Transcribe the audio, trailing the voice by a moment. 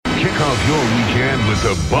off your weekend with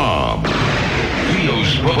the bomb.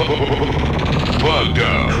 Theo's Bugged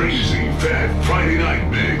Out. Crazy Fat Friday Night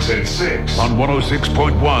Mix at 6 on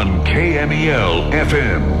 106.1 KMEL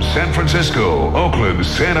FM, San Francisco, Oakland,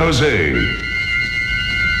 San Jose.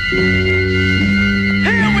 Here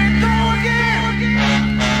we go again.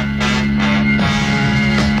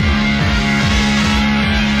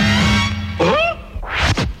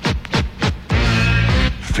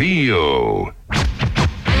 Theo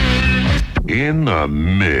in the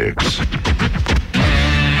mix.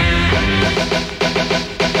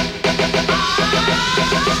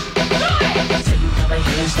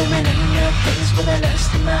 Staring in your face with a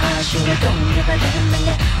lust in my eyes. You don't give a damn and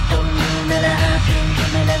you don't know that I've been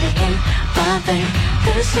coming at the end. My thing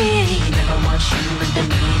to see, never want you with the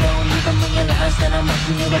me. Don't even realize that I'm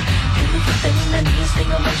wanting you. But beautiful thing that needs thing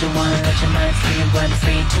about you. Wanna let your mind free and run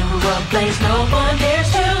free to a place no one dares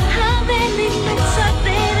to. How many nights I've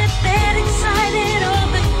been that excited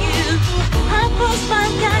over you. I closed my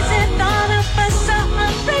eyes and thought of us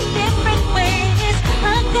 100 different ways.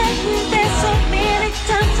 I've gotten there so many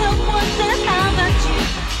times I wonder how about you.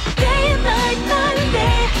 Day and night, night and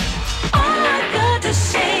day. All I got to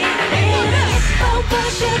say is if I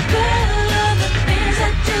was your girl, all the things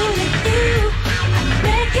I do to you, I'd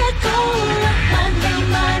make it go up my name,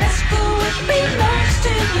 might ask who it belongs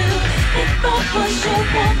to you. If I was your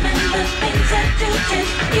woman, the things I do to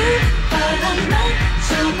you, but I'm not,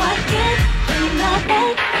 so I can't and I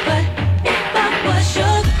won't. But if I was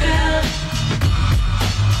your girl,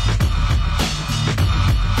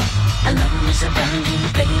 alone is around you,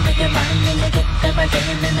 baby, make your mind and you get there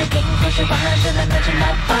again and again. Close your eyes and imagine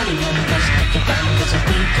my body and just take it down. Cause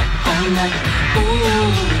we go all night.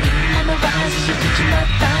 Ooh, on the rise as you touch my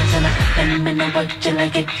thighs and I bend and work till I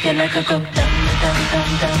get you like a go down, down, down,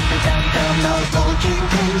 down, down, down. I'll hold you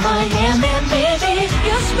in my hand and baby,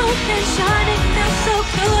 you're smooth and shiny, feel so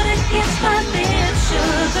good against my lips,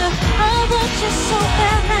 sugar. I want you so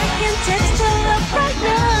bad I can taste your love right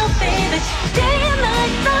now, baby. Day and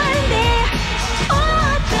night, night and day. All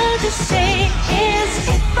I got to say is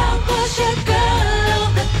if I was your girl,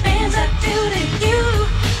 all the things I do to you,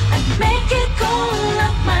 I'd make it go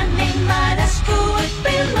up my name, might ask who it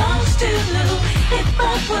belongs to. If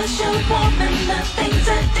I was your woman, the things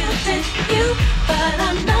I do to you, but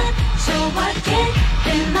I'm not, so I can't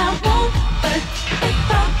and I won't. But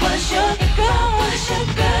if I was your girl,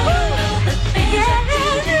 all the things I do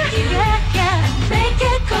to you, I'd make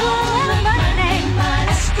it go up my name, might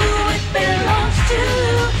ask who it belongs to.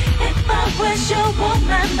 If I was your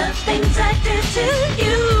woman, the things I do to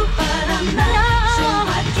you, but I'm not, so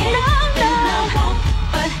I can't and I won't.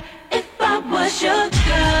 But if I was your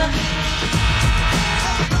girl,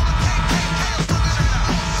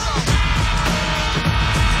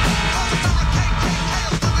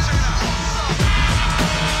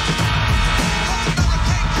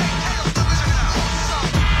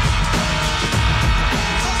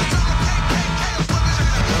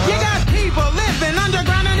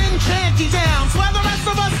 underground and in shanty towns, while the rest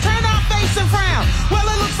of us turn our face and frown. Well,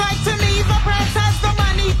 it looks like to me the press has the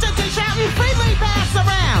money to dish out and freely pass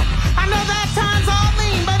around. I know that time's all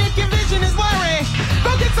lean, but if your vision is blurry,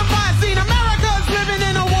 go get some Visine. America's living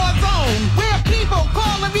in a war zone where people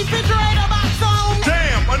call a refrigerator box home.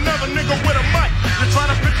 Damn, another nigga with a mic. You're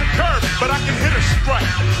trying to pitch a curve, but I can hit a strike.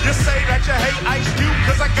 You say that you hate Ice Cube,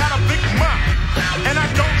 cause I got a big mouth. And I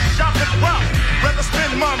don't shop at Ralph. Rather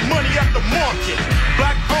spend my money at the market.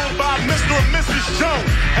 Black owned by Mr. and Mrs. Jones.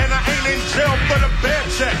 And I ain't in jail for the bad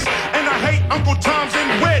checks. And I hate Uncle Toms and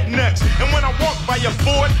rednecks. And when I walk by your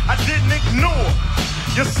Ford, I didn't ignore.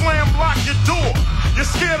 You slam lock your door. You're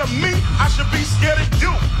scared of me, I should be scared of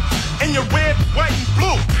you. And you're red, white, and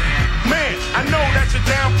blue. Man, I know that you're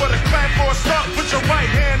down for the clap for a start. Put your right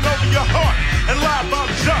hand over your heart and lie about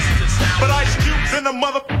justice. But Ice Cube's in the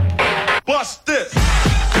mother... Bust this.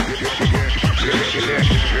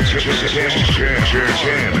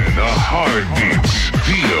 Jamming the hard beats.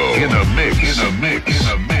 Theo in a mix.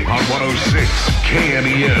 On 106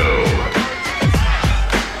 KMEL.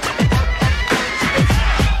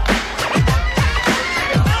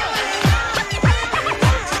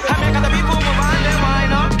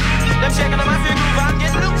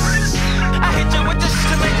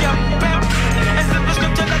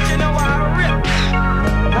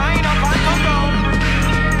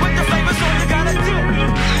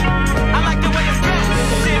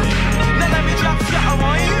 I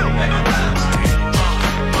want you.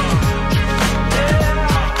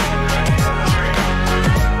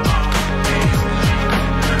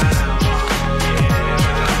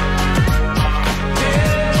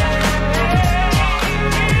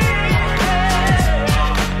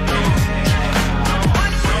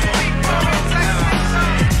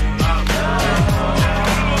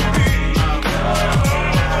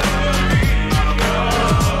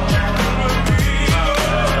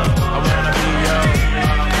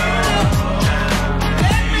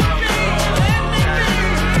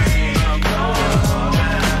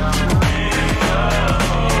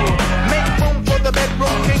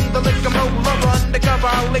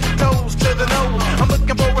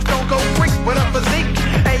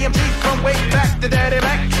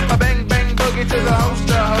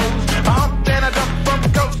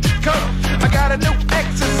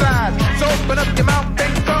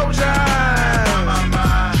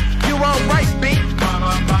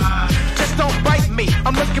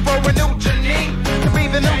 I'm looking for a new Janine to be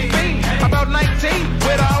the new me. About 19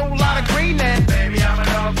 with a whole lot of green and Baby, I'm a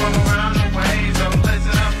dog from around the way, so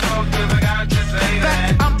listen up close, cause I got to say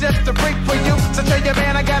that I'm just a freak for you. So tell your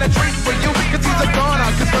man I got a treat for you. Cause he's a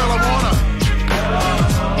goner, cause girl I wanna.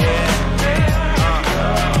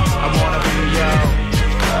 I wanna be yo.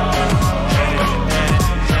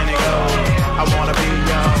 I wanna be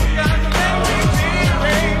yo. I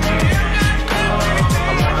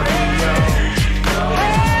wanna be yo.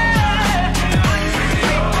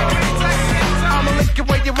 I'ma lick it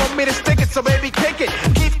where you want me to stick it, so baby kick it.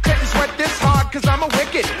 Keep cutting sweat this hard, cause I'm a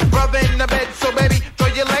wicked brother in the bed, so baby throw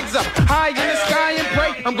your legs up high in the sky and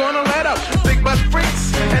pray. I'm gonna let up big butt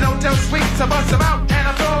freaks and hotel suites. I bust them out and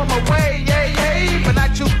I throw them away, yeah. But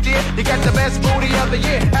not you, dear. You got the best booty of the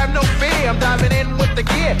year. Have no fear, I'm diving in with the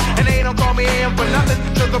gear. And they don't call me in for nothing.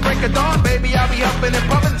 Till the break of dawn, baby, I'll be humping and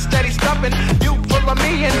pumping, steady stuffing. You full of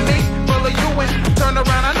me and me full of you. And turn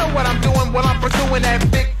around, I know what I'm doing while I'm pursuing that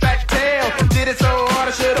big fat tail. Did it so hard,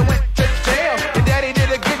 I should've went to jail. Your daddy did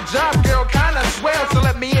a good job, girl, kinda swell. So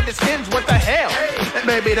let me in the skins, what the hell? And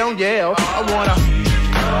baby, don't yell. I wanna.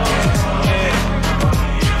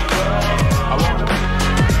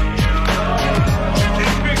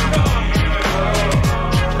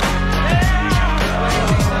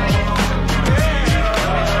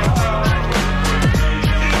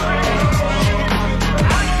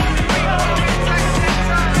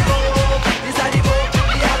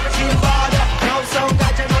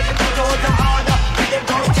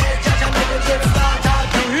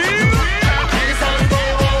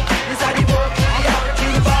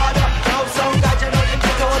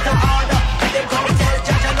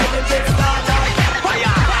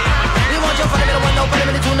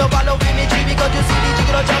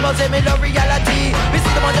 Say me love reality. We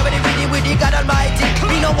see them on the really with the God Almighty.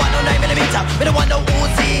 We don't want no 9mm, we don't want no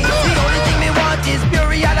Uzi. The only thing we want is pure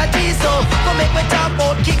reality. So go make me talk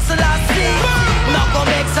about King Selassie, Malcolm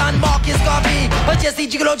X and Marcus Garvey. But just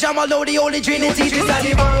see Gigolo Jamal, know the Holy Trinity. This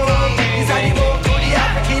animal to the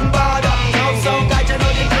African border. Now some guys you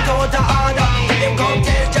know they get out of order. Them come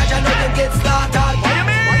test judge, I know them get slaughtered.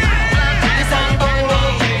 This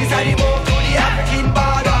animal to the African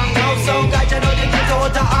border. Now some guys you know they get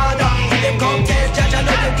out of order. Them come test judge, I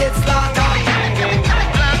know them get slaughtered.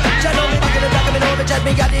 Judge know me thinking of me over, judge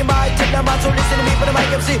me got the mic. Take the man, so listen to me for the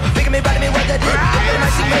mic MC. Picking me, body me, what they did. Picking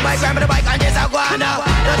my sick, my grandma, the mic, and yes, I go on now.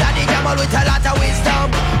 Now daddy Jamal with a lot of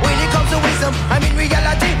wisdom. When it comes to wisdom, I'm in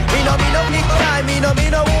reality. Me no pick time, me no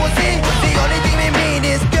Uzi. The only thing we mean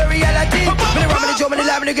is pure reality. Me the rum, me the drum, me the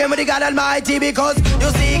lab, me the game, me the God Almighty. Because you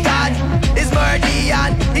see God is murdy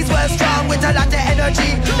and he's well strong with a lot of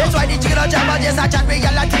energy. That's why the Gigolo Jamal just a chat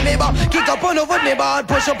reality. Me but kick up on over me but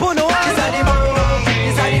push up on over. This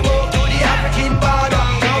animal to the African border.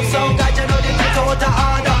 Now some guys you know they get out of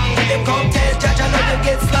order. Them come test judge, I know them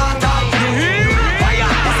get slaughtered.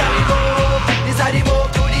 This animal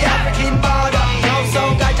to the African border. Now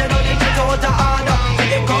some guys you know they get out of order.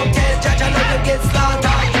 Them come test judge, I know them get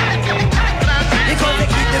slaughtered. Because they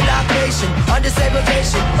keep the black nation under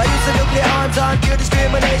segregation by use of nuclear arms on pure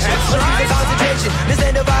discrimination. But use the concentration, this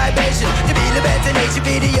ain't a vibration. To be the better nation,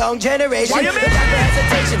 be the young generation. The time for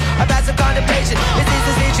hesitation, a passive contemplation. This is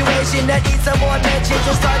the situation that needs some more attention.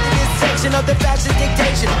 To start this section of the fascist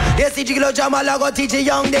dictation. Yes, Gigolo Jamal, I go teach a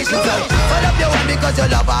young nation. So, fill up your one because you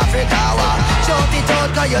love Africa. Short it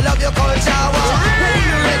out cause you love your culture. When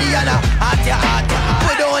you ready, and at your heart.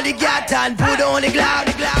 Put on the gat and put on the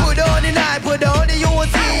glove. Put on the knife, put on the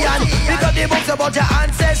UC. And pick up the books about your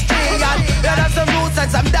ancestry. And you have some roots and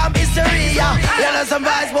some damn history. You have some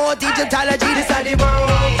vibes, more Egyptology. This animal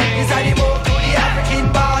to the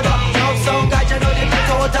African border. Now some guys you know they get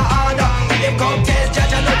out of order. Them come test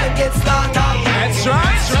judge, I know them get slaughtered. That's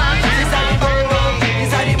right.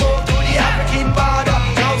 This animal to the African border.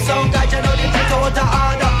 Now some guys you know they get out of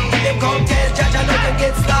order. Them come test judge, I know them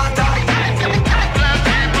get slaughtered.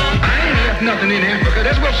 Nothing in Africa,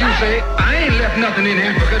 that's what you say. I ain't left nothing in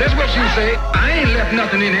Africa, that's what you say. I ain't left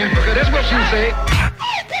nothing in Africa, that's what you say.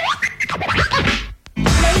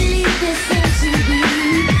 Lately this seems to be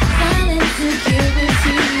silent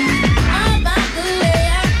security. About the way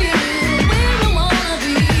I feel, where I wanna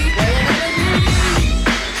be,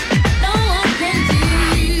 no one can do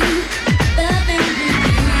the things you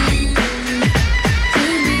do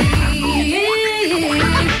to me.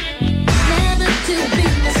 Never to be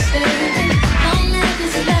mistaken. Long as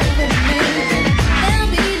this love remains, there'll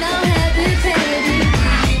be no hesitating.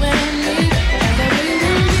 You and me, as I will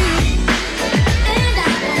be, and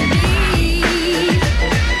I won't be.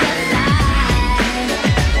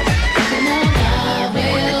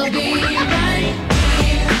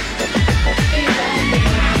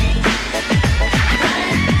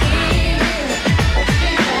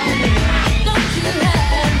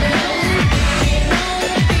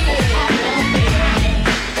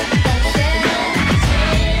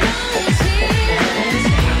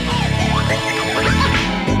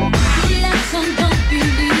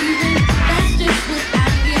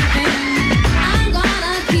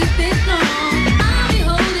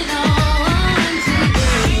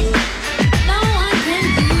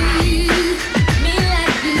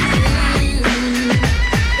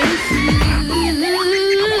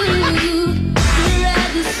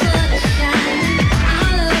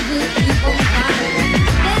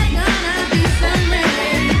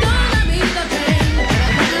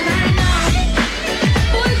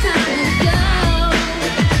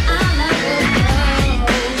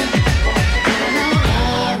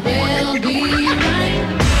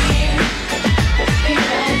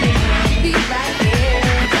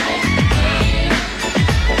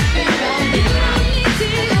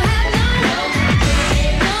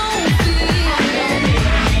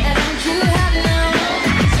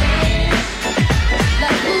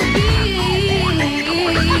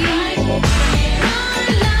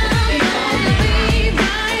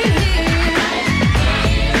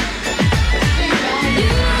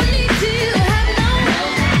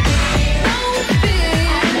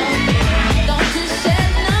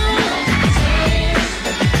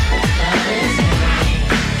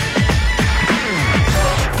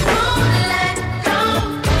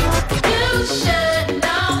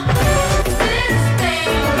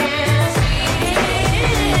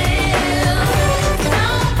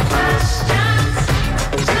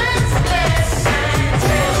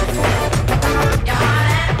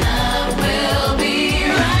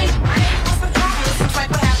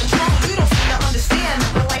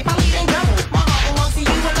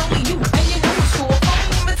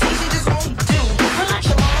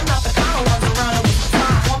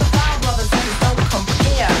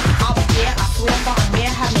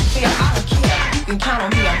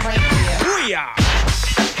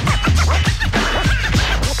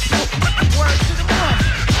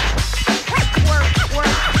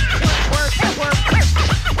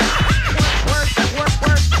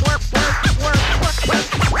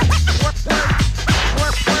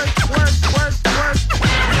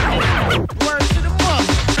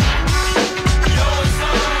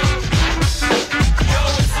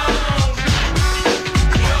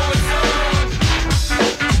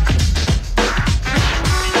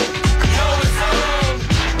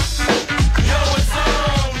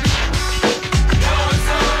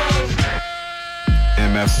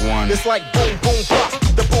 F1. It's like boom, boom, pop.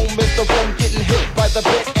 The boom is the room getting hit by the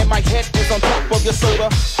bit, and my head is on top of your soda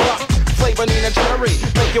pop. Flavor Nina Cherry,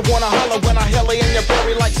 make you wanna holler when I hella in your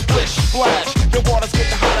berry like splish splash. Your water's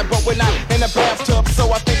getting hotter, but we're not in the bathtub,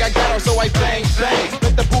 so I think I got her, so I bang bang.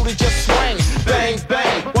 Let the booty just swing, bang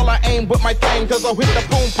bang. While I aim with my thing, 'cause I'll hit the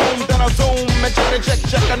boom boom, then I'll zoom and try to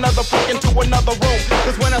check another freak into another room.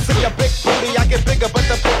 'Cause when I see a big booty, I get bigger, but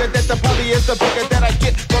the bigger that the booty is, the bigger that I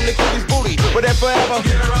get from the cutie's booty. But if I ever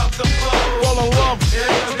Get her off the floor. fall in love, Yeah,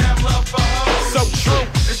 damn love for hoes. so true.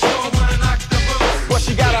 It's sure wanna knock the boots. But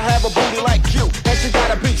she gotta have a booty like you, and she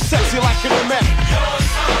gotta be sexy like an MF.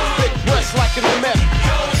 Big breasts like an MF.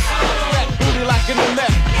 Fat booty like an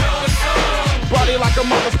MF. Body like a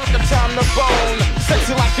motherfucker, time to bone.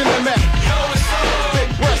 Sexy like an MF. Big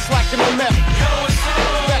breasts like an MF.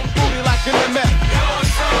 Fat booty like an MF.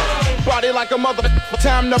 Body like a motherfucker,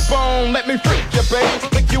 time to bone. Let me freak you,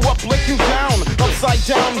 babe. Lick you up, lick you down. Upside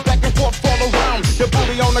down, back and forth, all around. Your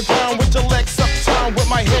booty on the ground with your legs uptown. With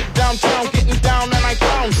my head downtown, getting down and I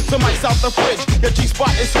found some ice out the fridge. Your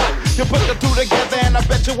G-spot is hot. You put the two together and I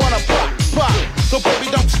bet you wanna pop, pop. So baby,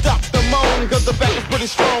 don't stop the moan, 'cause the back is pretty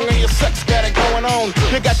strong and your sex got it going on.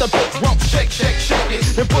 You got the big rump, shake, shake, shake it.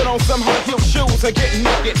 And put on some high heel shoes and get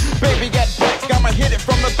naked. Baby, get back, I'ma hit it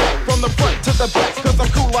from the back, from the front to the back, 'cause I'm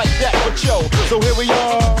cool like that. But yo, so here we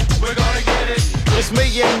are. We're gonna get it. It's me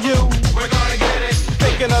and you. We're gonna get it.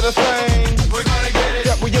 Thinking of the things We're gonna get it.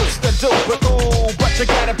 that we used to do, but ooh, but you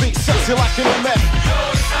gotta be sexy like an MF.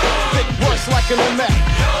 Big worse like an MF.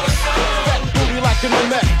 Fat booty like an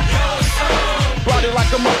MF. Body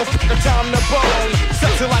like a motherfucker, time to bone.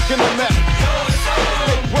 Sexy like an MF.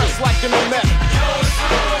 Big breasts like an MF.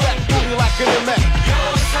 Fat booty like an MF.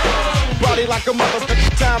 Body like a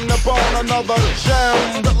motherfucker, time to bone. Another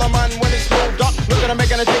gem. Riddler man when it's moved up. Look at him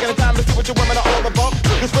making it, taking the time to see what your women are all about.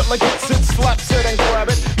 This Riddler gets it, slaps it and grab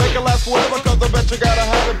it. Make it last forever, 'cause I bet you gotta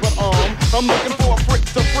have it. But I'm looking for a freak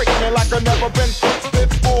to freak me like I've never been freaked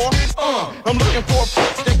before. I'm looking for a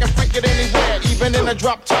freak that can freak it anywhere, even in a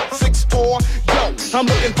drop top 6'4". Yo, I'm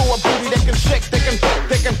looking for a booty that can shake, that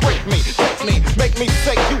can break me, take me, make me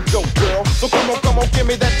say you go, girl. So come on, give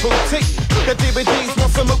me that boutique. The DVDs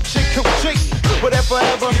want some moochie coochie. But if I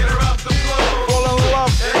ever Get her off the floor. fall in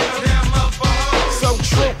love, Ain't no damn love for hoes. so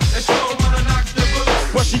true. It's sure wanna knock the boots.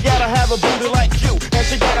 But she gotta have a booty like you, and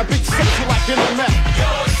she gotta be sexy like an MF.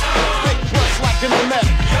 Big breasts like an MF.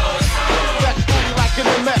 Fat booty like an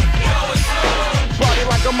MF. Body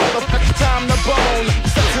like a motherfucker, time to bone.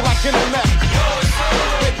 Sexy like an MF.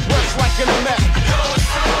 Big breasts like an MF.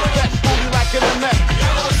 Fat booty like an MF.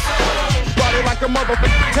 Body like a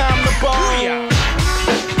motherfucker, time to bone.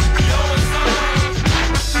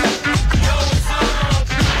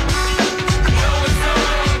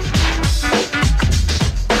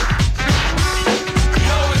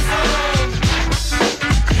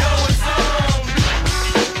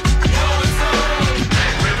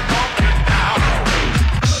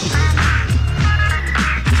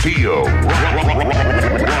 Theo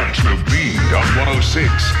rocks the beat on 106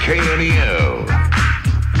 KNEL.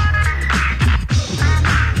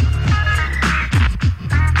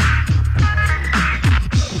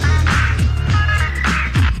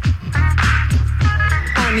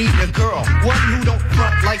 I need a girl, one who don't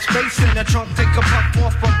front like space in a trunk. Take a puff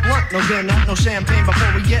off a blunt, no beer, not no champagne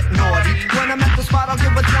before we get naughty. When I'm at the spot, I'll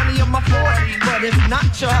give her 20 of my 40. But if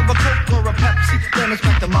not, she'll have a Coke or a Pepsi. Then it's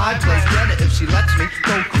back to my place, get it if she lets me.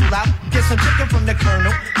 Go cool out, get some chicken from the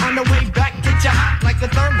Colonel. On the way back, get you hot like a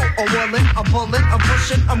thermal. A whirling, I'm pulling, I'm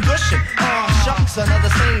pushing, I'm gushing. Oh shucks, another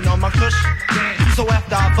stain on my cushion. So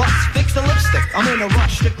after I bust, fix the lipstick. I'm in a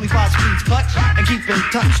rush, strictly 5 speeds clutch. And keep in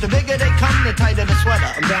touch, the bigger they come, the tighter the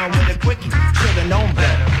sweater. I'm down with a quickie, should've known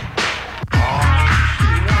better.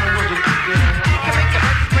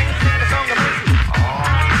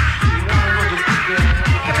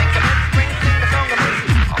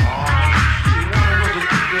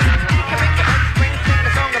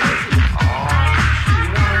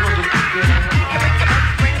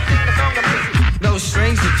 No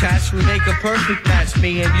strings attached, we make a perfect match.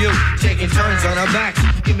 Me and you, taking turns on our backs.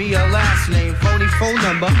 Give me your last name, phone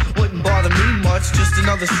number. Wouldn't bother me much, just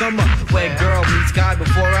another summer where girl meets guy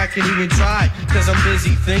before I can even try. 'Cause I'm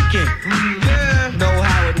busy thinking, know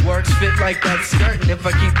how it works, fit like that skirt. And if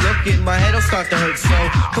I keep looking, my head'll start to hurt. So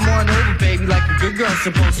come on over, baby, like a good girl's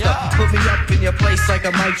supposed to. Put me up in your place like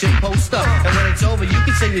a Mike J poster. And when it's over, you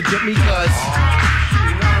can say you dip me, 'cause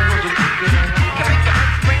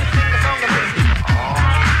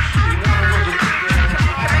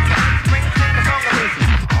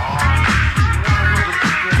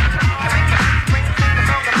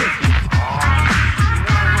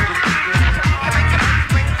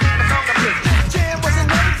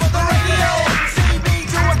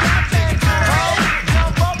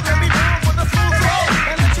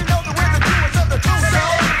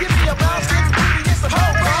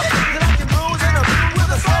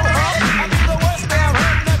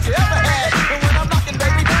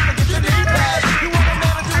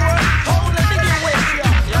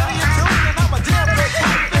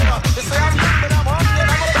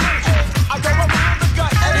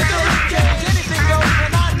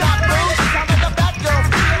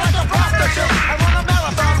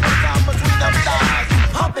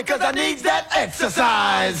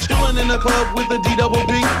the club with the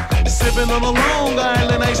D-double-B, sipping on a Long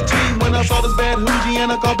Island iced tea when I saw this bad hoochie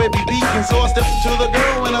and I called baby Beacon. So I stepped up to the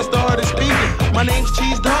girl and I started speaking. My name's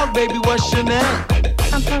Cheese Dog, baby, what's your name?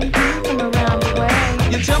 I'm from around the way.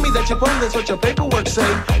 You tell me that you're pulling, that's what your paperwork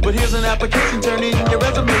say. But here's an application, turn in your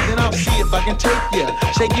resume, then I'll see if I can take you,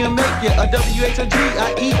 shake you and make you a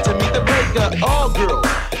W-H-O-G-I-E to meet the breaker. All girls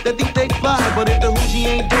that think they fly, but if the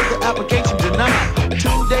hoochie ain't dope, the application denied.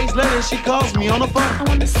 2 days later, she calls me on the phone. I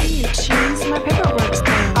wanna see you, Cheese, my paperwork's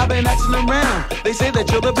done. I've been asking around, they say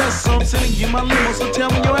that you're the best, so I'm sending you my limo, so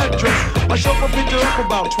tell me your address. My chauffeur picked her up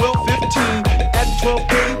about 12:15. At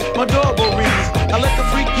 12:30, my doorbell rings. I let the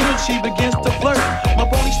freak in, she begins to flirt. My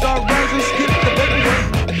pony start rising, skip the paperwork.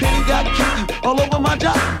 Penny got kinky all over my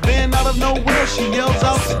job. Then out of nowhere, she yells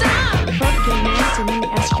out, "Stop!" Before you get nasty, let me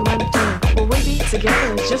ask you one thing. Will we be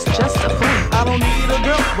together? It's just a friend. I don't need a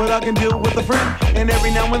girl, but I can deal with a friend. And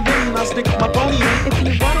every now and then, I stick my pony in. If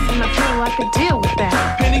you want it, then I feel I could deal with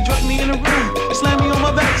that. Penny drugged me in the room, slammed me on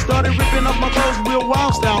my back, started ripping off my clothes real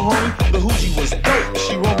wild style, homie. The hoochie was dope,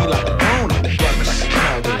 she rolled me like a pony. Ride me like a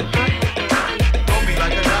cowgirl. Roll me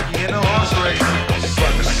like a jockey in a horse race.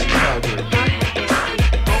 Ride me like a cowgirl.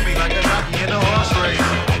 Roll me like a jockey in a horse race.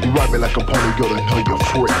 Ride me like a pony, girl, I know you're a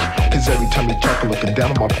freak. Cause every time you talk, I'm looking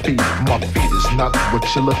down on my feet is not what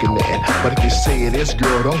you're looking at. But if you say it is,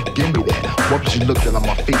 girl, don't give me that. What was you looking at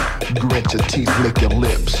my feet? Grit your teeth, lick your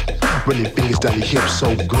lips. Run your fingers down your hips,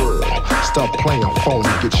 so girl, stop playing phony.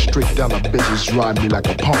 Get straight down the business, ride me like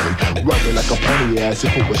a pony. Ride me like a pony, as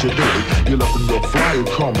if it was your duty. You're looking real fly, you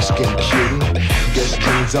call me skin cutie. Guess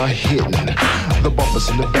jeans are hidden. The bumpers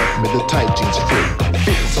in the back made the tight jeans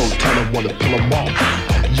fit so tight I wanna pull them off.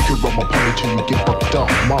 You can rub my pony till you get fucked off.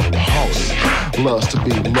 My pony loves to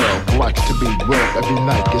be loved, likes to be rubbed. Every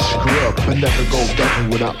night gets scrubbed, but never go diving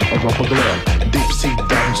without a rubber glove. Deep sea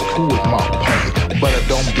diving's cool with my pony, but I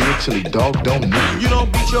don't beat it till he dog don't need. You don't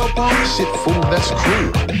beat your pony? Shit, fool, that's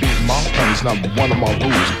cruel. Beat my pony's not one of my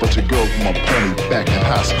rules, but your girl with my pony back in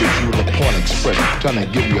high school, she was a porn express, trying to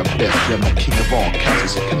give me a best. Yeah, I'm the king of all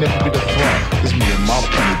castles, it can never be the throne. Cause me and my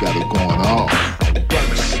pony got it going on. Ride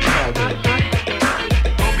me like a cowgirl.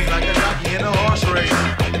 Roll me like a jockey in a horse race.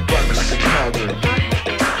 Ride me like a cowgirl.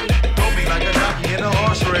 Roll me like a jockey in a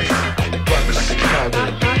horse race. Ride me like a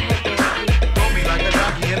cowgirl. Roll me like a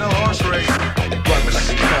jockey in a horse race. Ride me like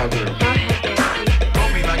a cowgirl. Roll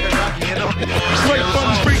me like a jockey in a horse race. Straight from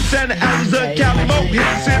the streets and the alleys of Cali, Mo.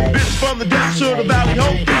 Hits and bits from the depths of the valley.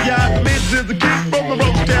 Home, the eyes, the mids is the kid from the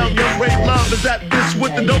roast down. Young Ray Love is at this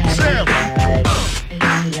with the dope sound.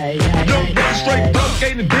 Young brother straight broke,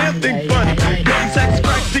 ain't a damn thing funny. Young sex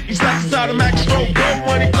crack, dicky slacks inside a Max stroke. Go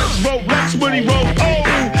when he flexes, roll Lex when he roll. Oh,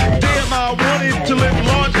 damn, I wanted to live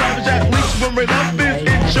large. I was at least when Ray Love is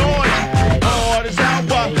in charge. Hard as how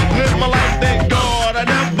I live my life, thank God. I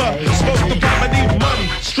never spoke the time I need money.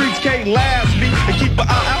 Streets can't last me. And keep an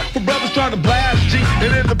eye out for brothers trying to blast G.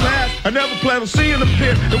 And in the past, I never planned on seeing the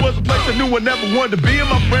pit. It was a place I knew I never wanted to be in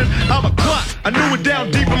my friend. I'm a clock, I knew it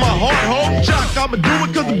down deep in my heart. Home jock, I'ma do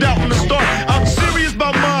it cause I'm down from the start. I'm serious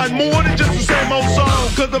about mine, more than just the same old song.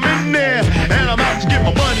 Cause I'm in there, and I'm out to get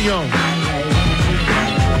my money on.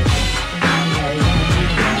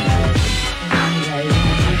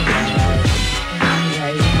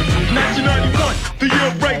 The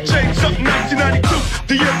year Ray changed up, 1992.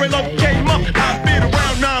 The year Ray Love came up. I've been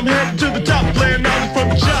around, now I'm heading to the top. Playing knowledge from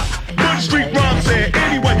the shop. But the street rhyme said,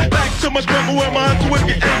 anyway, back to my struggle where my hustle if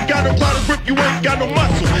you ain't got no clout grip, you ain't got no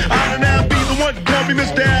muscle. I don't now be the one to call me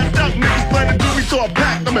Mr. Ass Out. Niggas planning to do me, so I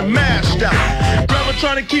packed them and mashed out. Grandma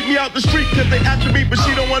trying to keep me out the street, cause they after me, but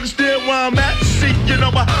she don't understand where I'm at. See, you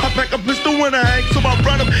know, I pack a pistol when I hang, so I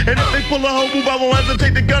run them. And if they pull a whole move, I won't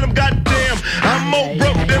hesitate to gun them. Goddamn, I'm more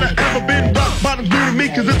broke than I ever been. Rock bottom due to me,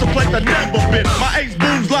 cause it's a place I never been. My ace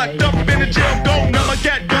booms locked up in the jail, go. Now my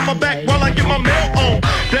cat got my back while I get my mail on.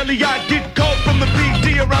 Daily I get called from the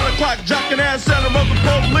PD around the clock, jocking ass at them of the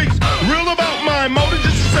police. Real about my motor,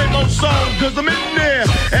 just the same old song, cause I'm in there,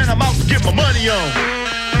 and I'm out to get my money on.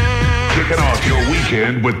 Kicking off your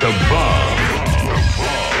weekend with the Bomb.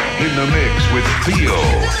 In the mix with Theo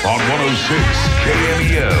on 106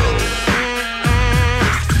 KMEL.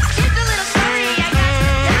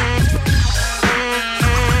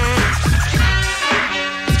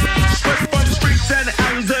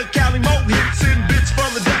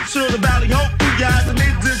 To the valley, hope you guys and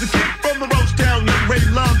needs is a kid from the roast town. Young Ray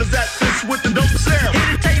Love is at this with the dope sound.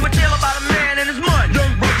 Here to tell you a tale about a man and his money.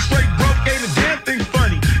 Young brother straight broke, ain't a damn thing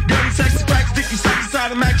funny. Gun sex cracks, dicky sacks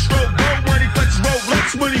inside a Max stroke. Go when he flexes, roll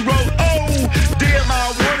Lex when he roll. Oh, damn,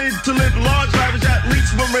 I wanted to live large. I was at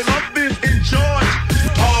least when Ray Love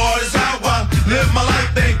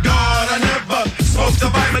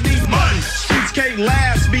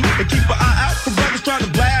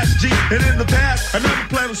G. And in the past, I never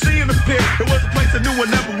planned on seeing a pit. It was a place I knew I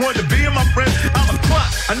never wanted to be in my friends. I'm a clock.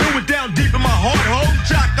 I knew it down deep in my heart. Hold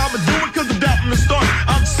jock, I'ma do it cause I'm down from the start.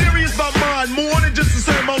 I'm serious about mine, more than just the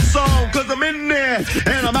same old song. Cause I'm in there,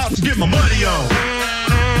 and I'm out to get my money on.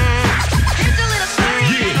 Here's a little story.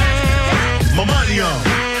 Yeah, my money on.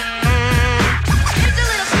 Here's a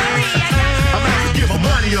little story I got. I'm out to get my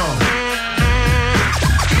money on.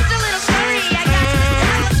 Here's a little story I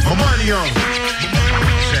got. My money on.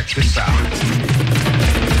 Check this out.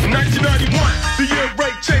 1991, the year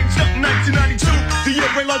Ray changed up. 1992, the year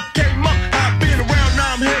Ray Love came up. I've been around,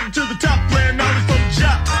 now I'm heading to the top, playing knowledge from the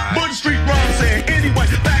job. But the street rhyme saying, anyway,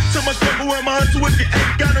 back to my struggle and my hustle. If you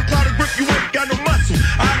ain't got no clout of grip, you ain't got no muscle.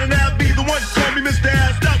 I don't have be the one to call me Mr.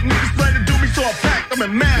 Assed Out. Niggas plan to do me, so I packed them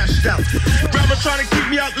and mashed out. Grandma trying to keep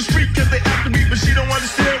me out the street, cause they after me, but she don't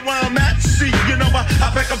understand why I'm at sea. You know,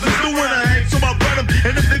 I pack up the stew when I hang, so I run them.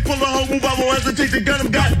 And if they pull a whole move, I won't hesitate to gun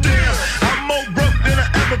them. Goddamn, I'm more broke than I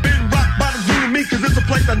ever been. Rock bottoms new to me, cause it's a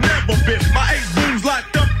place I never been. My ace booms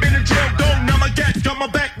locked up in a jail dome. Now my gat got my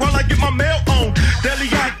back while I get my mail on. Daily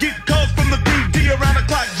I get calls from the PD around the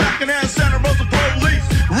clock, jocking ass Santa Rosa police.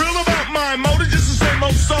 Real about my motor, just the same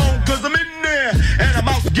old song. Cause I'm in there, and I'm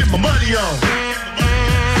out to get my money on.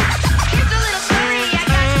 Here's a little story I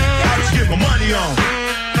got. Out to get my money on.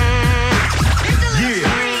 Here's a little Yeah.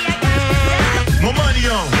 story I got. My money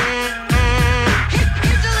on.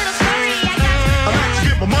 Here's a little story I got. I'm out to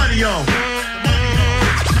get my money on.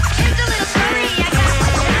 Here's a little story I got.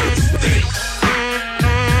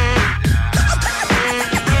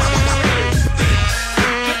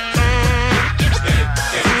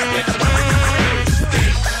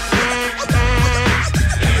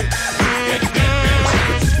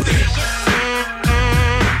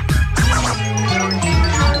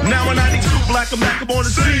 Now in 92, black, I'm back up on the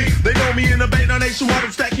scene. They know me in the Bay, now nationwide,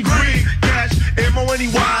 I'm stacking green. Cash,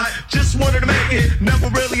 M-O-N-E-Y, just wanted to make it. Never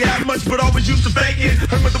really had much, but always used to fake it.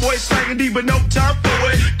 Heard what the boys slanging D, but no time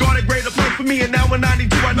for it. Got a greater plan for me, and now in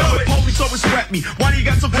 92, I know it. Police always sweat me. Why do you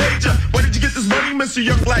got some pager? Where did you get this money, Mr.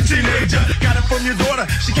 Young Black Teenager? Got it from your daughter.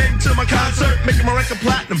 She came to my concert, making my record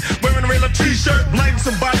platinum. Wearing a real t-shirt. Blame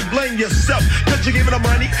somebody, blame yourself. Cause you gave it her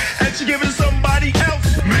money, and she gave it to somebody else.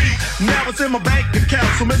 Me. Now it's in my bank account.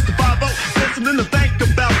 So Mr. 5-0, there's something to think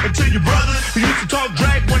about. Until your brothers who used to talk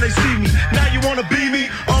drag when they see me. Now you wanna be me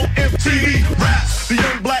on MTV Raps. The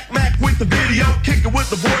young black Mac with the video. Kicking with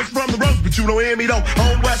the boys from the roast, but you don't hear me though.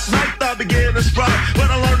 On West Ninth I began to strive. When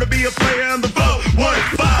I learned to be a player on the floor.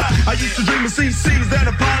 1-5. I used to dream of CCs and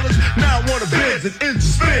Apollos. Now I want a Benz and engine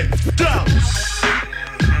spin dollars.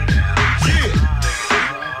 Yeah.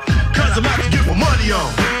 Cause I'm out to get my money on.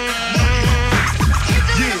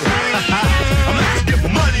 I'm out to get my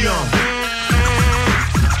money on.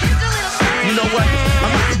 You know what?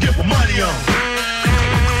 I'm out to get my money on.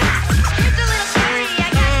 Here's a little story I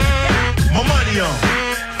got. My money on.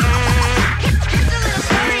 Here's a little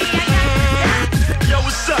story I got. Yo,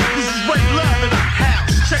 what's up? This is Ray Love in the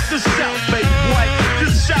house. Check this out, baby boy.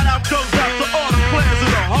 This shout out goes out to all the players in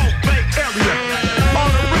the whole Bay Area. All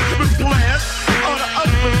the Richmond players, all the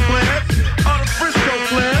Oakland players, all the Frisco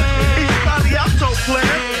players, East Palo Alto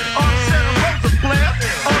players, all the Santa Rosa players,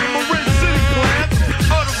 all the Marin City players,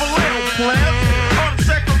 all the Vallejo players, all the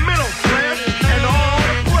Sacramento players, and all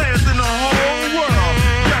the players in the whole world.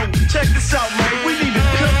 Yo, check this out, man. We need to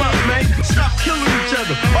come up, man. Stop killing each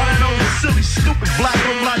other. All that old silly, stupid black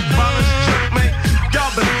on black violence junk, man.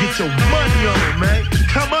 Y'all better get your money on it, man.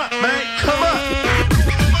 Come up, man. Come up.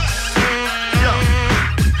 Yo,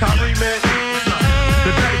 Kyrie, man.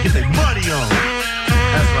 They better get their money on.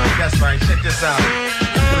 That's right. Check this out.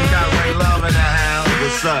 We got Ray Love in the house.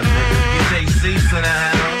 What's up, nigga? DJ Cease in the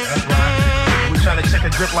house. That's right. We try to check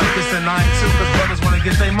a grip like this in 92 because brothers want to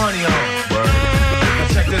get their money on. Word. Now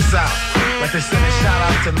check this out. Like they send a shout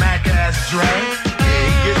out to Mac Ass Dre. Yeah,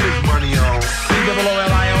 he get his money on.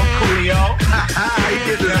 COOLIO Coolio. He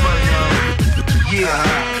get his money on. Yeah.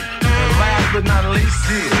 And last but not least,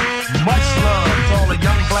 much love to all the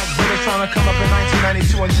young black brothers trying to come up in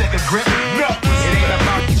 1992 and check a grip. No, it ain't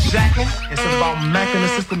about jacking. It's about macking the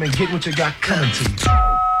system and getting what you got coming to you.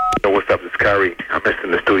 Yo, what's up? It's Kyrie. I'm just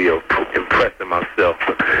in the studio impressing myself.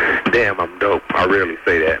 Damn, I'm dope. I rarely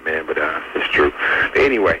say that, man, but it's true. But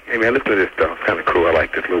anyway, hey, man, listen to this stuff. It's kind of cool. I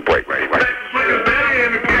like this little break right here.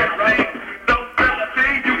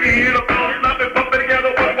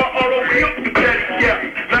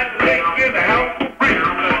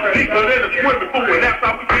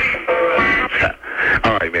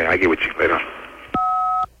 All right, man. I get with you later.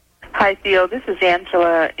 Hi, Theo. This is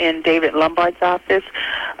Angela in David Lombard's office.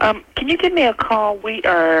 Can you give me a call? We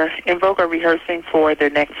are in Vogue rehearsing for the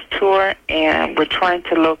next tour, and we're trying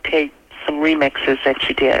to locate some remixes that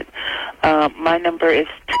you did. My number is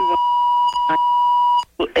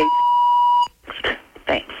 218.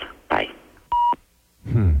 Thanks. Bye.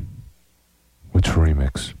 Which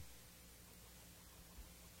remix?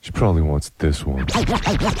 She probably wants this one.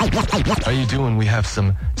 How you doing? We have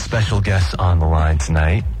some special guests on the line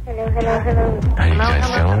tonight. Hello. How you guys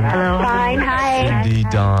doing? Hello. Fine, hi. Cindy,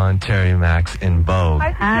 Dawn, Terry, Max, and Vogue.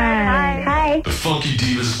 Hi. The Funky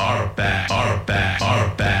Divas are back.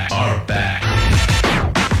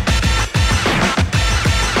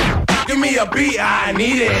 Give me a beat, I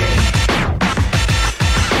need it.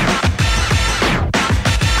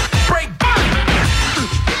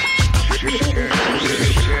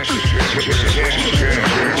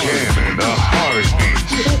 The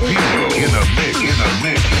heartbeats. In the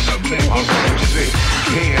mix. On 106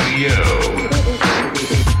 KMEL.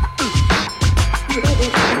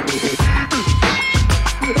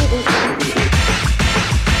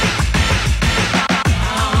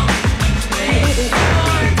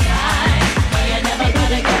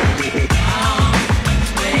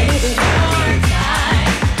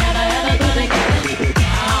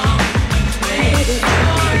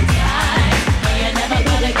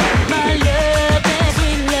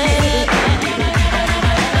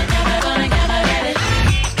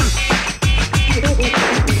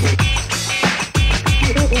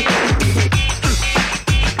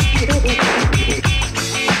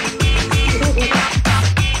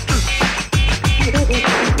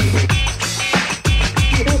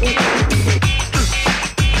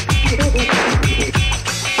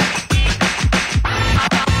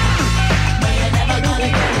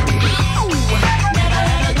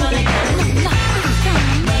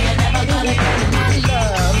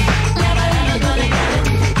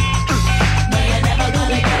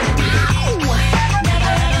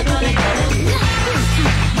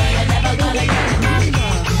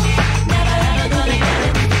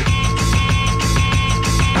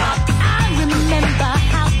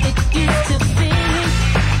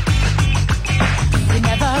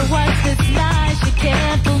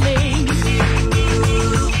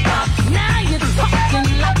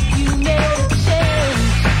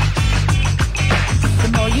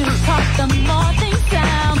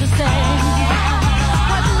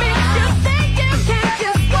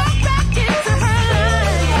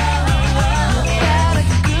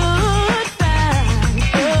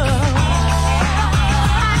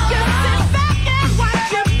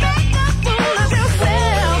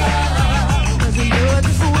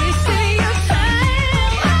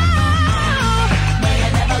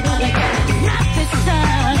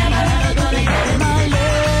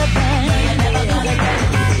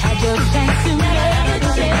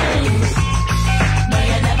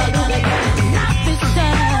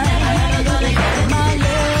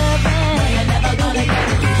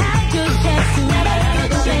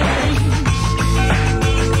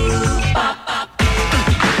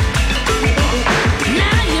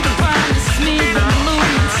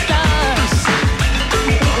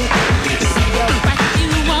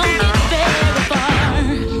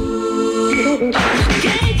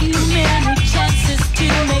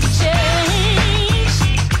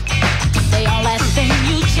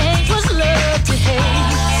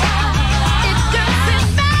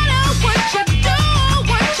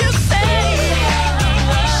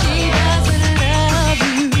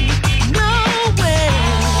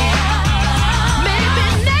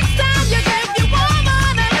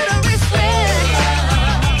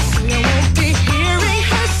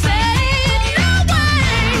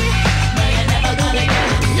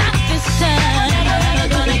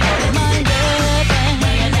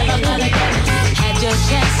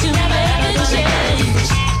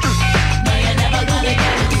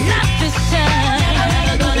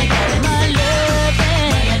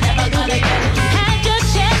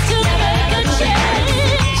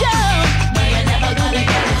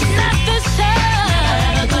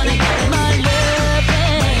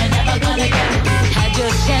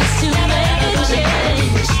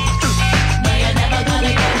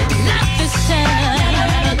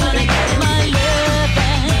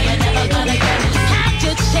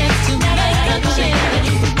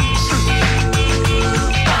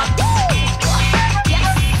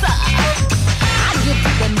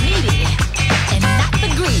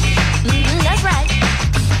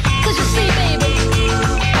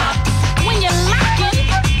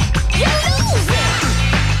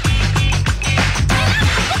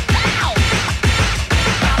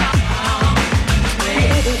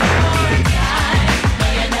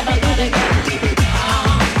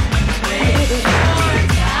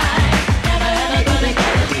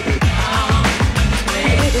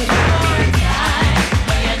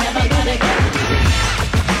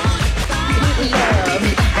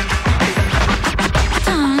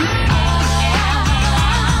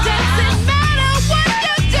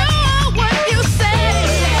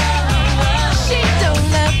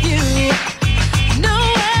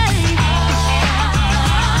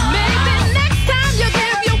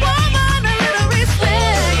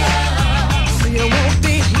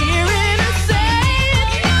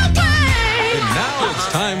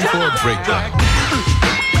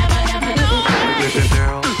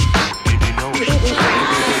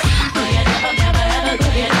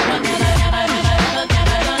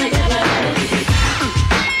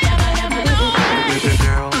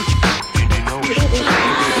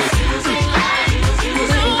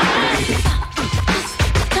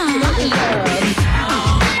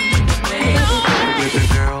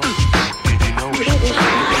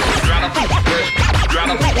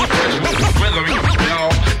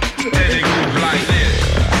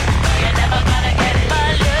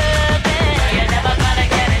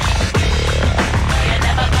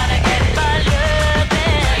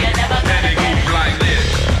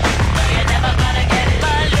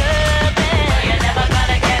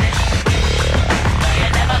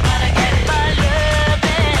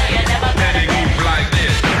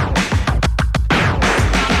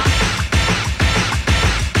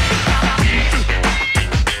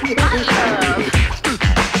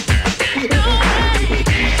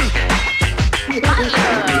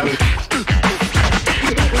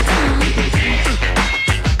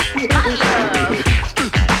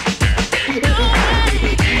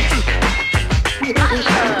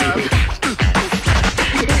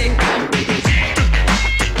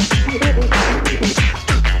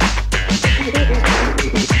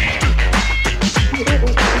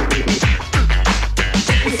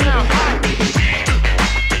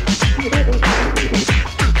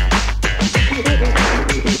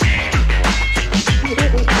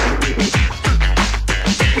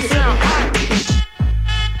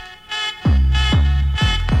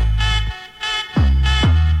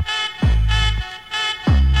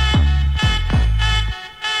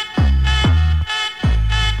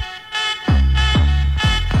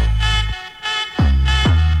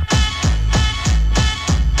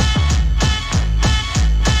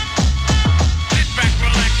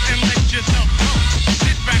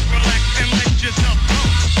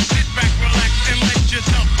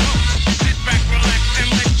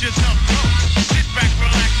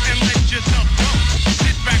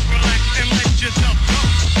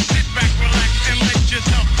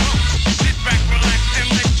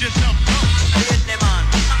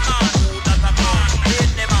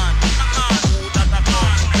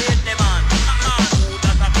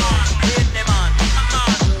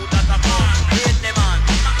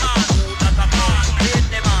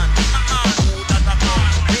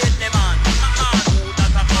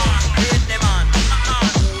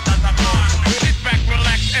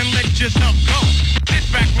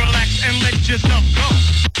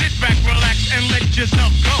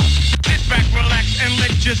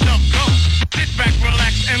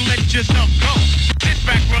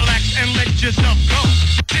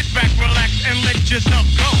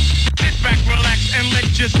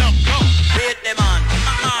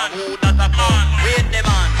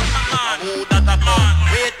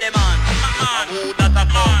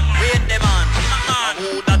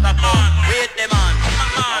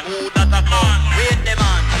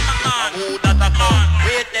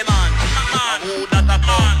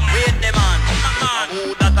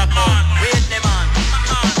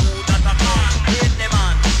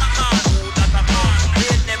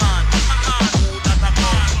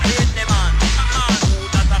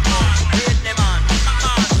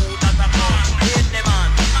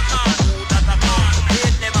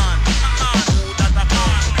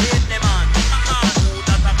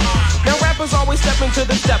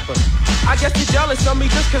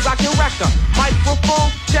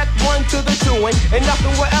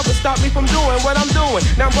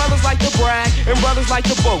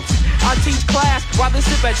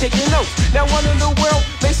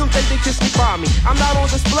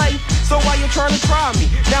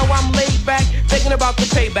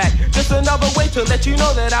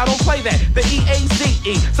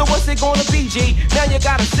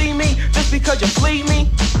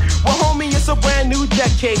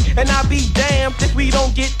 And I'll be damned if we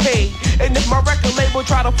don't get paid. And if my record label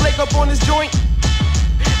try to flake up on this joint,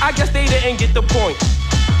 I guess they didn't get the point.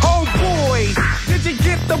 Oh boy, did you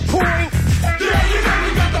get the point? Yeah, you know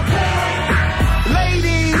we got the point.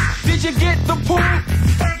 Ladies, did you get the point?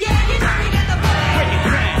 Yeah, you know we got the point. Break it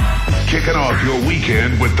down. Kicking off your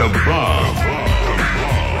weekend with the bomb.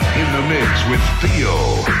 In the mix with Theo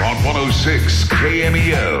on 106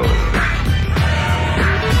 KMEL.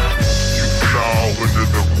 Into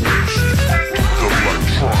the quest, the black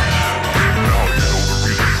trance. Now you know the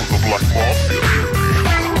reason for the black mafia theory.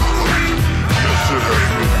 Yes, it has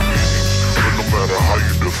many meanings, but no matter how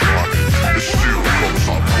you define it, it still comes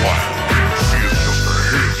out black. See, it's just a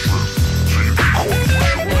head trip, so you can call it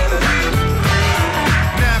what you want.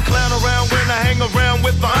 Now I clown around when I hang around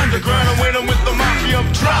with the underground and when I'm with the mafia,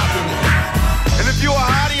 I'm dropping it. And if you're a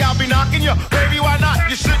hottie, I'll be knocking you. Baby, why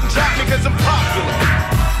you shouldn't drop me cause I'm popular.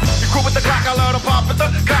 You grew with the Glock, I love to pop it.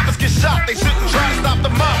 The coppers get shot, they shouldn't try to stop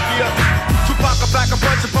the mafia. Tupac, I pack a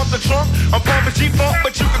punch and pump the trunk. I'm pumping G-Funk,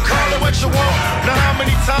 but you can call it what you want. Now how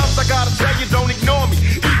many times I gotta tell you, don't ignore me.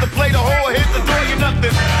 Either play the whore or hit the door, you're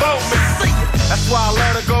nothing for me. That's why I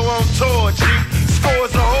let her go on tour, G.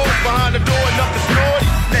 Scores of hoes behind the door, nothing's naughty.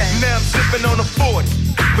 Now I'm sipping on a 40.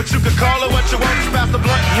 But you can call it what you want, just pass the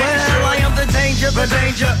blunt. Well, I am the danger,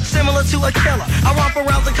 similar to a killer. I romp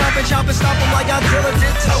around the cup and chop and stop him like Godzilla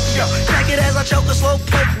did Tokyo. Check it as I choke a slow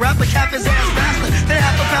poke, rap a cap his ass faster than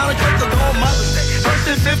half a pound of coke to go on Mother's Day. First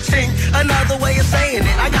and 15, another way of saying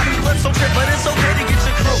it. I got me flips on trip, but it's okay to get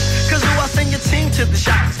your crew. Cause who I send your team to the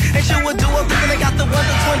shots. And you would do a thinking they got the 1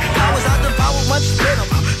 to 20 powers. I devour much, spit them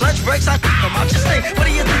out. Lunch breaks, I kick them out. Just think, what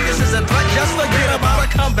do you think this is a threat? Just forget about a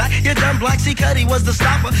comeback. You're done, Black C. Cuddy was the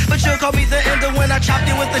stopper. But you'll call me the ender when I chopped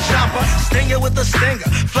you with the chopper. Sting you with the stinger,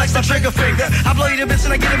 flex the trigger finger. I blow you to bits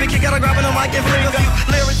and I get him a kick out of grabbing a mic and fling a few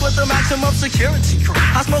lyrics with the maximum security crew.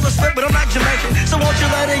 I smoke a spit, but I'm not Jamaican. So won't you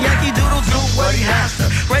let a Yankee Doodle do what he has to?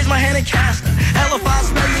 Raise my hand and cast her. Hell if I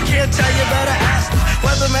smell you can't tell, you better ask us.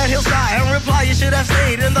 Weatherman, he'll sigh and reply, you should have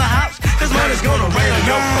stayed in the house. Cause money's gonna rain on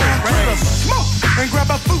your face. Smoke and grab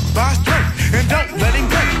a food by his throat. And don't let him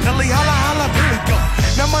go till he holla holla Billy go.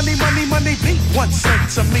 Now money, be 1 cent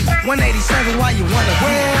to me. 187, why you wanna be?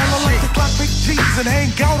 Well, I like to clock big G's and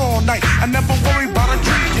hang out all night. I never worry about a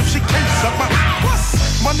drink if she can't suck my puss.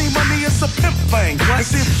 Money is a pimp thing. And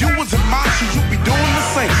see if you was in my shoes, you'd be doing the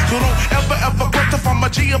same. So don't ever grudge if I'm a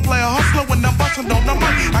G and play a hustler when I'm busting on the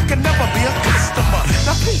mic. I can never be a customer.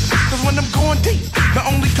 Now peep, cause when I'm going deep, the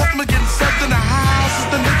only customer getting served in the house is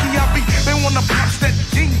the Nicky I be. They wanna bounce that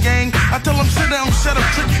ding gang. I tell them sit down, shut up,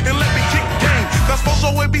 trick, and let me kick game. Cause folks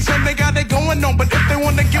always be saying they got it going on, but if they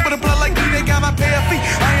wanna give it a play like me, they gotta pay a fee.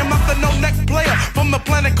 I am not the no-neck player from the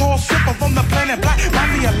planet called Sipper, from the planet Black.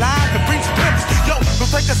 Bobby alive and brings pimps. Yo, so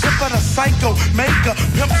take a sip of the psycho, make a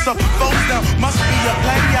pimps up, foes down, must be a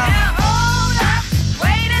player. Now hold up,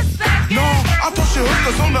 wait a second. No, I thought she hooked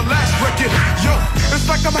us on the last record. Yo, it's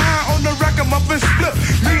like I'm high on the record, my fist split.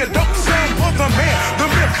 Me a dope sound for the man, the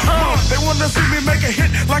myth. They wanna see me make a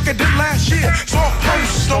hit like I did last year. So I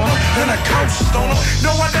post on them, then I coast on them.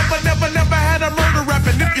 No, I never had a murder rap.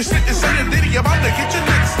 And if you sit and say a ditty, I'm about to get you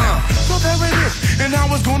next time. So there it is, and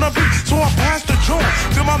how it's gonna be. So I passed the joint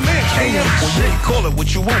to my man KM. Well, yeah, call it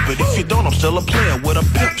what you want, but if you don't, I'm still a player with a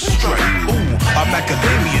pimp strike. Ooh, I'm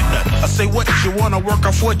macadamia nut. I say what you wanna work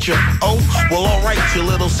off what you owe. Well, alright, you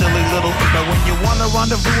little silly little. Now when you wanna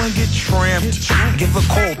rendezvous and get trammed, give a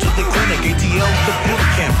call to the clinic, ATL the pimp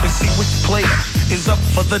camp, and see which player is up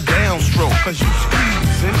for the downstroke. Cause you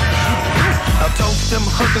squeezing. I toast them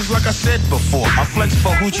hookers like I said before. I flex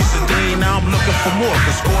for hoochies today, now I'm looking for more.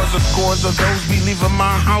 Cause scores of those be leaving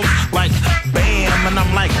my house like bam, and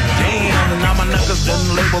I'm like damn. And now my niggas done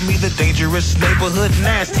label me the dangerous neighborhood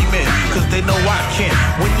nasty man. Cause they know I can't.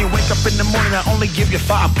 When you wake up in the morning, I only give you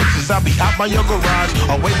 5 pictures. I'll be out by your garage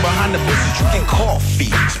or wait behind the bushes drinking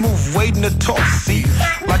coffee. Smooth waiting to talk, see?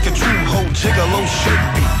 Like a true hoe gigolo should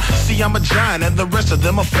be. See, I'm a giant and the rest of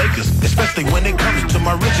them are fakers. Especially when it comes to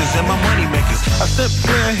my riches and my money makers. I said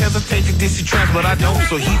player hesitate to DC trans, but I don't.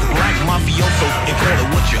 So he's black mafioso and call it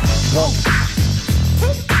what you want.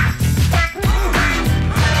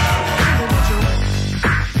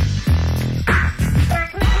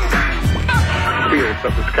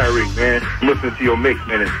 What's up, it's Kyrie, man. I'm listening to your mix,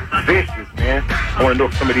 man. It's vicious, man. I want to know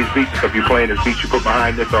if some of these beats, if you're playing this beat you put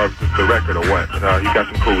behind this, or if it's the record or what. But, you got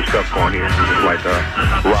some cool stuff going here. I'm just like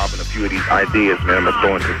robbing a few of these ideas, man. I'm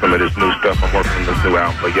going to some of this new stuff. I'm working on this new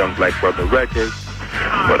album for Young Black Brother Records.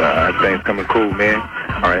 But things coming cool, man.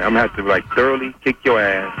 All right, I'm going to have to, like, thoroughly kick your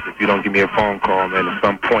ass if you don't give me a phone call, man, at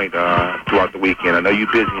some point throughout the weekend. I know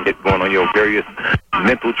you're busy going on your various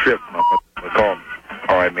mental trips, motherfucker. Call me.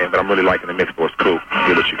 All right, man, but I'm really liking the mix, boy. It's cool.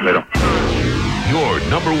 Get what you can later. Your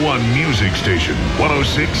 #1 music station,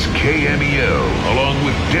 106 KMEL, along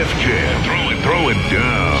with Def Jam, Throw It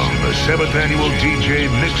Down, the 7th annual DJ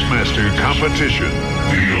Mixmaster Competition.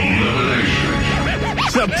 The Elimination.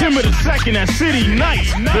 September the 2nd at City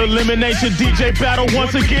Nights. The Elimination DJ Battle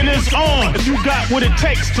once again is on. If you got what it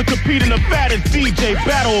takes to compete in the fattest DJ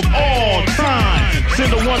battle of all time,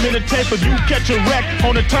 send a 1-minute tape if you catch a wreck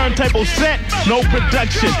on the turntable set. No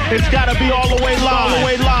production. It's gotta be all the way live.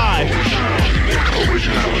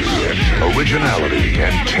 Originality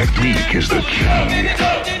and technique is the key.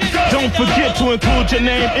 Don't forget to include your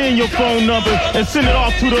name in your phone number and send it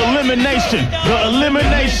off to the Elimination. The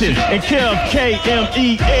Elimination in care of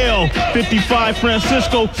KMEL 55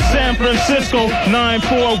 Francisco, San Francisco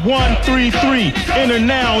 94133. Enter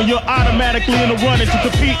now and you're automatically in the running to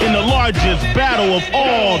compete in the largest battle of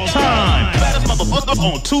all time. Baddest motherfucker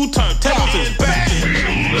on 2 turntables is back.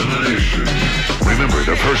 Elimination. Remember,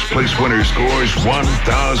 the first place winner scores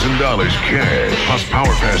 $1,000 cash, plus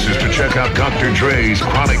power passes to check out Dr. Dre's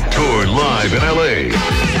Chronic Tour live in L.A.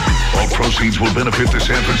 All proceeds will benefit the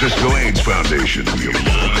San Francisco AIDS Foundation. The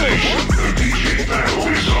Elimination, the DJ battle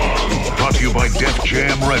is on. Brought to you by Def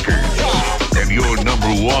Jam Records and your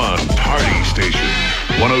 #1 party station,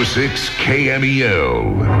 106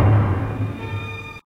 KMEL.